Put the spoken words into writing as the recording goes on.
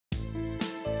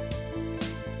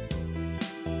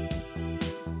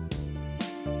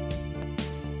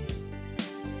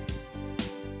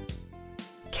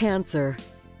Cancer,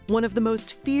 one of the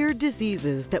most feared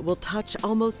diseases that will touch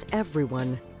almost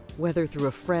everyone, whether through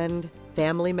a friend,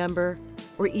 family member,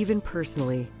 or even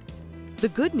personally. The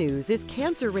good news is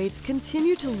cancer rates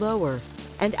continue to lower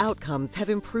and outcomes have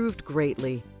improved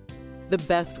greatly. The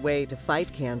best way to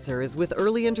fight cancer is with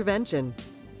early intervention.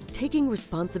 Taking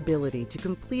responsibility to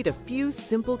complete a few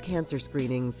simple cancer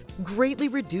screenings greatly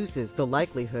reduces the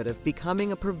likelihood of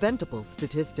becoming a preventable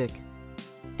statistic.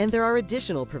 And there are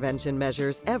additional prevention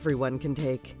measures everyone can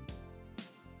take.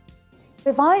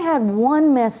 If I had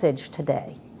one message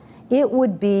today, it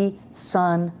would be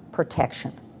sun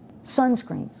protection.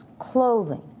 Sunscreens,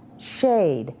 clothing,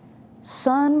 shade.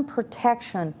 Sun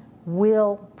protection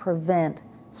will prevent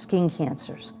skin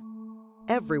cancers.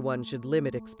 Everyone should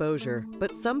limit exposure,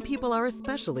 but some people are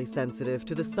especially sensitive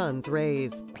to the sun's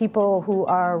rays. People who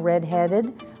are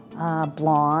redheaded,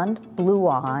 blonde,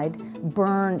 blue-eyed,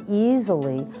 burn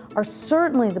easily are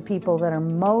certainly the people that are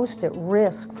most at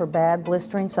risk for bad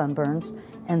blistering sunburns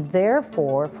and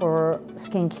therefore for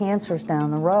skin cancers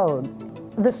down the road.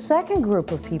 The second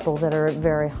group of people that are at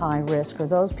very high risk are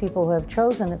those people who have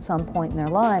chosen at some point in their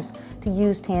lives to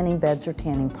use tanning beds or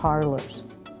tanning parlors.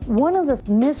 One of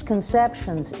the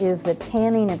misconceptions is that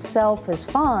tanning itself is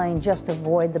fine, just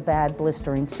avoid the bad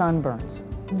blistering sunburns.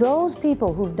 Those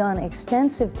people who've done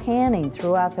extensive tanning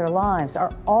throughout their lives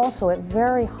are also at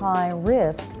very high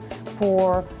risk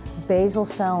for basal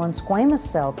cell and squamous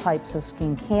cell types of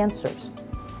skin cancers.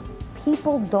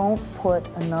 People don't put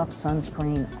enough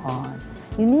sunscreen on.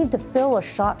 You need to fill a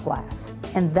shot glass,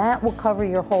 and that will cover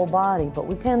your whole body, but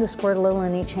we tend to squirt a little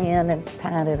in each hand and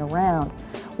pat it around.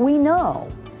 We know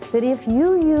that if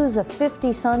you use a 50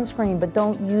 sunscreen but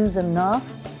don't use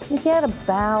enough, you get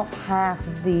about half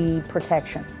the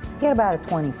protection. You get about a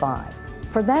 25.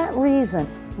 For that reason,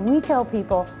 we tell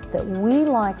people that we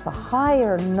like the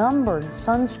higher numbered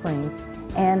sunscreens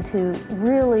and to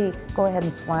really go ahead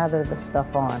and slather the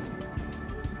stuff on.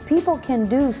 People can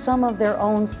do some of their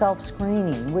own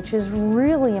self-screening, which is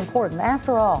really important.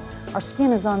 After all, our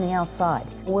skin is on the outside.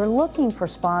 We're looking for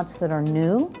spots that are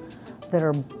new, that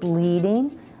are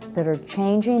bleeding, that are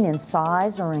changing in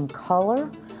size or in color,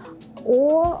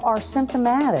 or are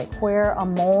symptomatic, where a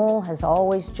mole has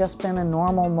always just been a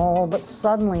normal mole but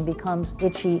suddenly becomes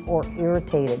itchy or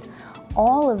irritated.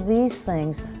 All of these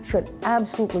things should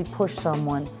absolutely push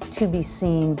someone to be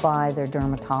seen by their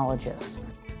dermatologist.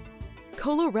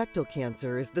 Colorectal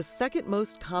cancer is the second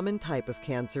most common type of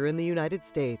cancer in the United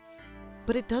States,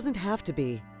 but it doesn't have to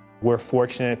be. We're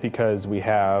fortunate because we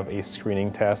have a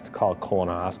screening test called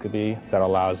colonoscopy that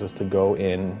allows us to go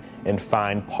in and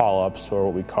find polyps, or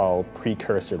what we call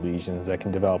precursor lesions, that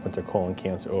can develop into colon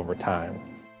cancer over time.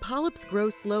 Polyps grow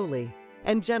slowly,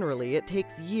 and generally it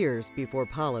takes years before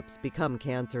polyps become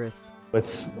cancerous.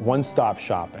 It's one-stop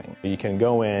shopping. You can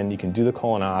go in, you can do the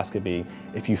colonoscopy.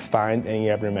 If you find any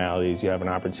abnormalities, you have an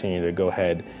opportunity to go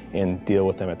ahead and deal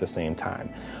with them at the same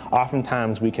time.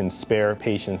 Oftentimes we can spare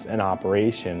patients an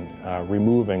operation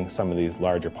removing some of these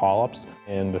larger polyps,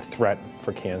 and the threat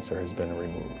for cancer has been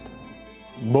removed.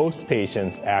 Most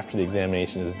patients, after the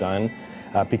examination is done,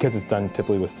 because it's done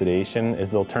typically with sedation,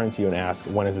 is they'll turn to you and ask,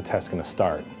 when is the test going to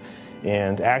start?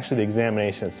 And actually the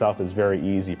examination itself is very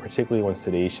easy, particularly when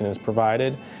sedation is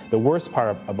provided. The worst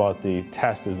part about the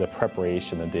test is the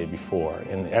preparation the day before,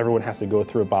 and everyone has to go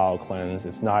through a bowel cleanse.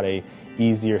 It's not an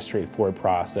easy or straightforward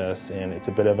process, and it's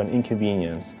a bit of an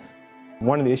inconvenience.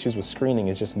 One of the issues with screening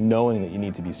is just knowing that you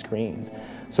need to be screened.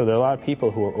 So there are a lot of people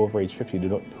who are over age 50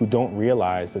 who don't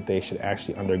realize that they should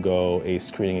actually undergo a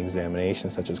screening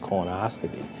examination such as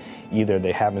colonoscopy. Either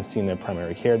they haven't seen their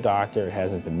primary care doctor, it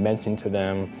hasn't been mentioned to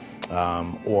them,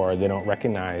 or they don't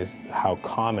recognize how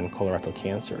common colorectal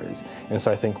cancer is. And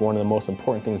so I think one of the most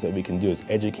important things that we can do is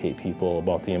educate people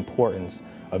about the importance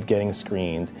of getting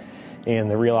screened.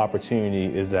 And the real opportunity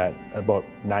is that about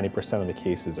 90% of the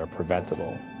cases are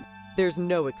preventable. There's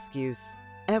no excuse.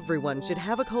 Everyone should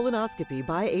have a colonoscopy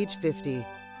by age 50,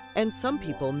 and some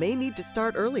people may need to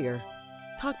start earlier.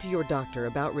 Talk to your doctor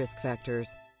about risk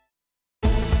factors.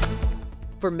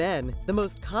 For men, the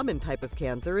most common type of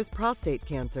cancer is prostate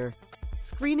cancer.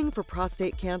 Screening for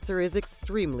prostate cancer is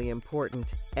extremely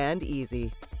important and easy.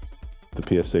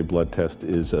 The PSA blood test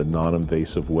is a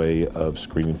non-invasive way of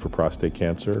screening for prostate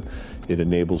cancer. It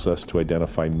enables us to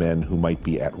identify men who might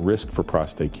be at risk for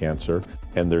prostate cancer.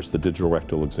 And there's the digital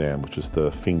rectal exam, which is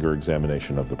the finger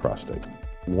examination of the prostate.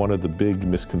 One of the big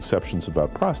misconceptions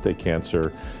about prostate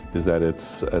cancer is that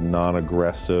it's a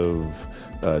non-aggressive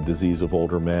disease of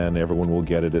older men. Everyone will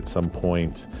get it at some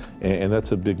point, and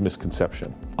that's a big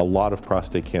misconception. A lot of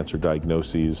prostate cancer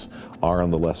diagnoses are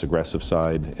on the less aggressive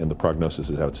side, and the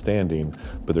prognosis is outstanding,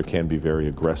 but there can be very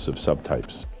aggressive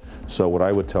subtypes. So what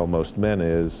I would tell most men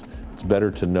is, it's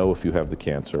better to know if you have the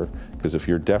cancer, because if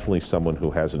you're definitely someone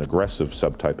who has an aggressive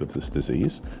subtype of this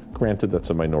disease, granted that's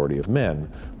a minority of men,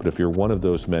 but if you're one of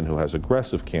those men who has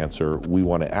aggressive cancer, we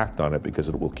want to act on it because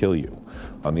it will kill you.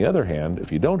 On the other hand,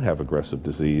 if you don't have aggressive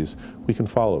disease, we can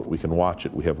follow it, we can watch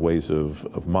it, we have ways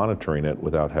of monitoring it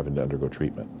without having to undergo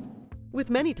treatment. With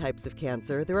many types of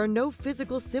cancer, there are no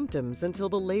physical symptoms until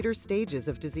the later stages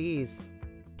of disease.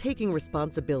 Taking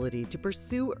responsibility to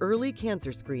pursue early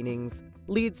cancer screenings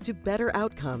leads to better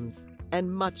outcomes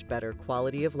and much better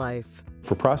quality of life.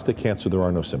 For prostate cancer, there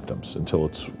are no symptoms until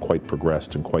it's quite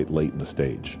progressed and quite late in the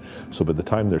stage. So by the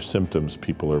time there's symptoms,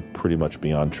 people are pretty much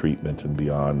beyond treatment and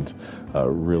beyond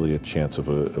really a chance of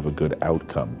a good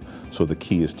outcome. So the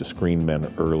key is to screen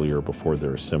men earlier before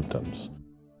there are symptoms.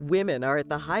 Women are at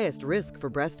the highest risk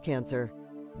for breast cancer.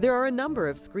 There are a number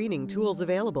of screening tools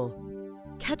available.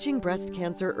 Catching breast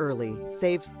cancer early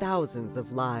saves thousands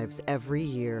of lives every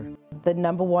year. The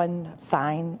number one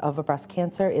sign of a breast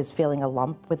cancer is feeling a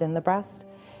lump within the breast,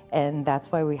 and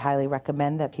that's why we highly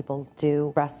recommend that people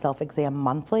do breast self-exam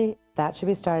monthly. That should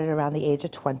be started around the age of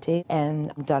 20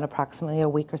 and done approximately a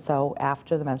week or so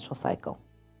after the menstrual cycle.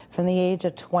 From the age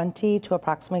of 20 to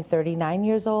approximately 39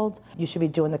 years old, you should be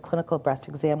doing the clinical breast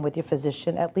exam with your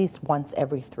physician at least once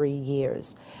every 3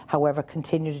 years. However,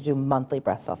 continue to do monthly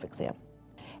breast self-exam.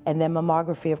 And then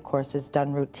mammography, of course, is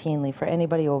done routinely for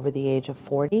anybody over the age of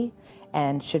 40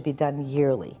 and should be done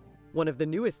yearly. One of the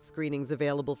newest screenings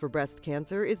available for breast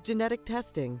cancer is genetic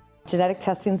testing. Genetic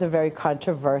testings are very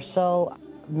controversial.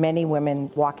 Many women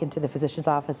walk into the physician's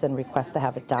office and request to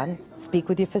have it done. Speak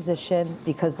with your physician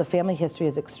because the family history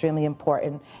is extremely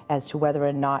important as to whether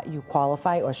or not you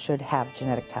qualify or should have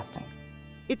genetic testing.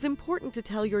 It's important to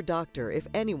tell your doctor if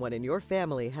anyone in your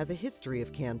family has a history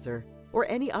of cancer or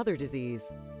any other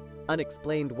disease.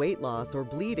 Unexplained weight loss or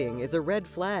bleeding is a red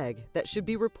flag that should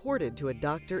be reported to a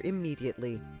doctor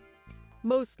immediately.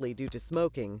 Mostly due to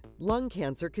smoking, lung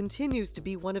cancer continues to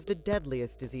be one of the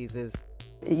deadliest diseases.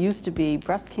 It used to be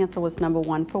breast cancer was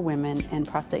 #1 for women and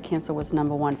prostate cancer was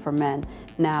 #1 for men.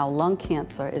 Now lung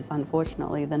cancer is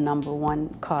unfortunately the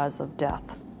 #1 cause of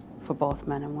death for both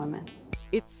men and women.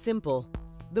 It's simple.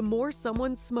 The more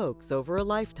someone smokes over a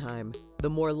lifetime, the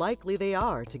more likely they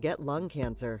are to get lung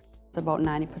cancer. About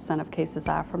 90% of cases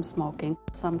are from smoking.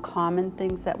 Some common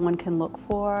things that one can look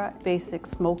for: basic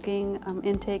smoking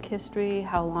intake history,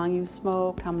 how long you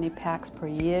smoked, how many packs per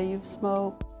year you've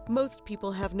smoked. Most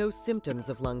people have no symptoms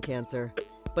of lung cancer,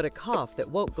 but a cough that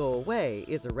won't go away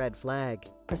is a red flag.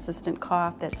 Persistent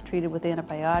cough that's treated with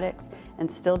antibiotics and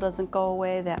still doesn't go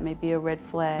away, that may be a red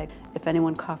flag. If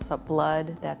anyone coughs up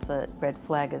blood, that's a red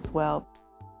flag as well.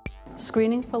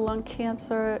 Screening for lung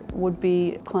cancer would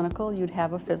be clinical. You'd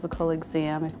have a physical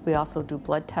exam. We also do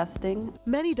blood testing.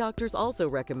 Many doctors also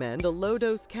recommend a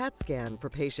low-dose CAT scan for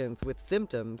patients with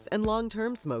symptoms and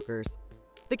long-term smokers.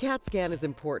 The CAT scan is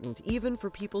important even for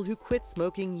people who quit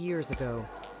smoking years ago.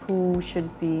 Who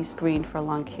should be screened for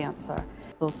lung cancer?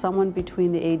 So someone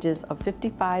between the ages of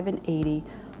 55 and 80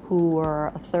 who are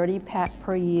a 30-pack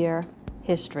per year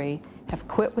history, have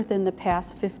quit within the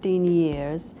past 15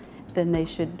 years, then they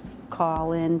should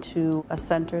call into a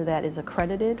center that is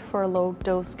accredited for a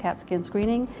low-dose CAT scan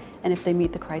screening, and if they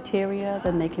meet the criteria,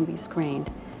 then they can be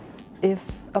screened.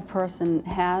 If a person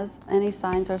has any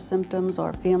signs or symptoms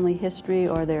or family history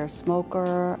or they're a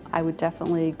smoker, I would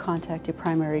definitely contact your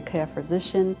primary care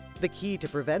physician. The key to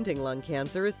preventing lung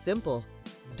cancer is simple.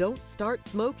 Don't start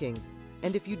smoking,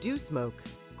 and if you do smoke,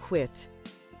 quit.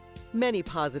 Many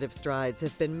positive strides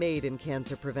have been made in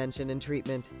cancer prevention and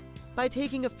treatment. By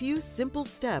taking a few simple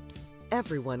steps,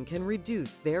 everyone can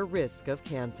reduce their risk of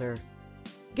cancer.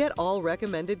 Get all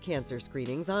recommended cancer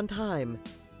screenings on time.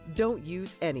 Don't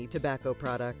use any tobacco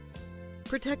products.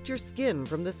 Protect your skin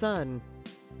from the sun.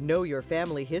 Know your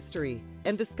family history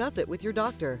and discuss it with your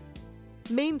doctor.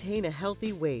 Maintain a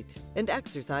healthy weight and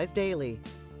exercise daily.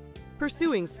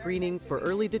 Pursuing screenings for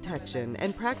early detection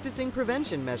and practicing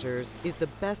prevention measures is the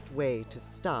best way to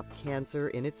stop cancer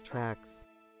in its tracks.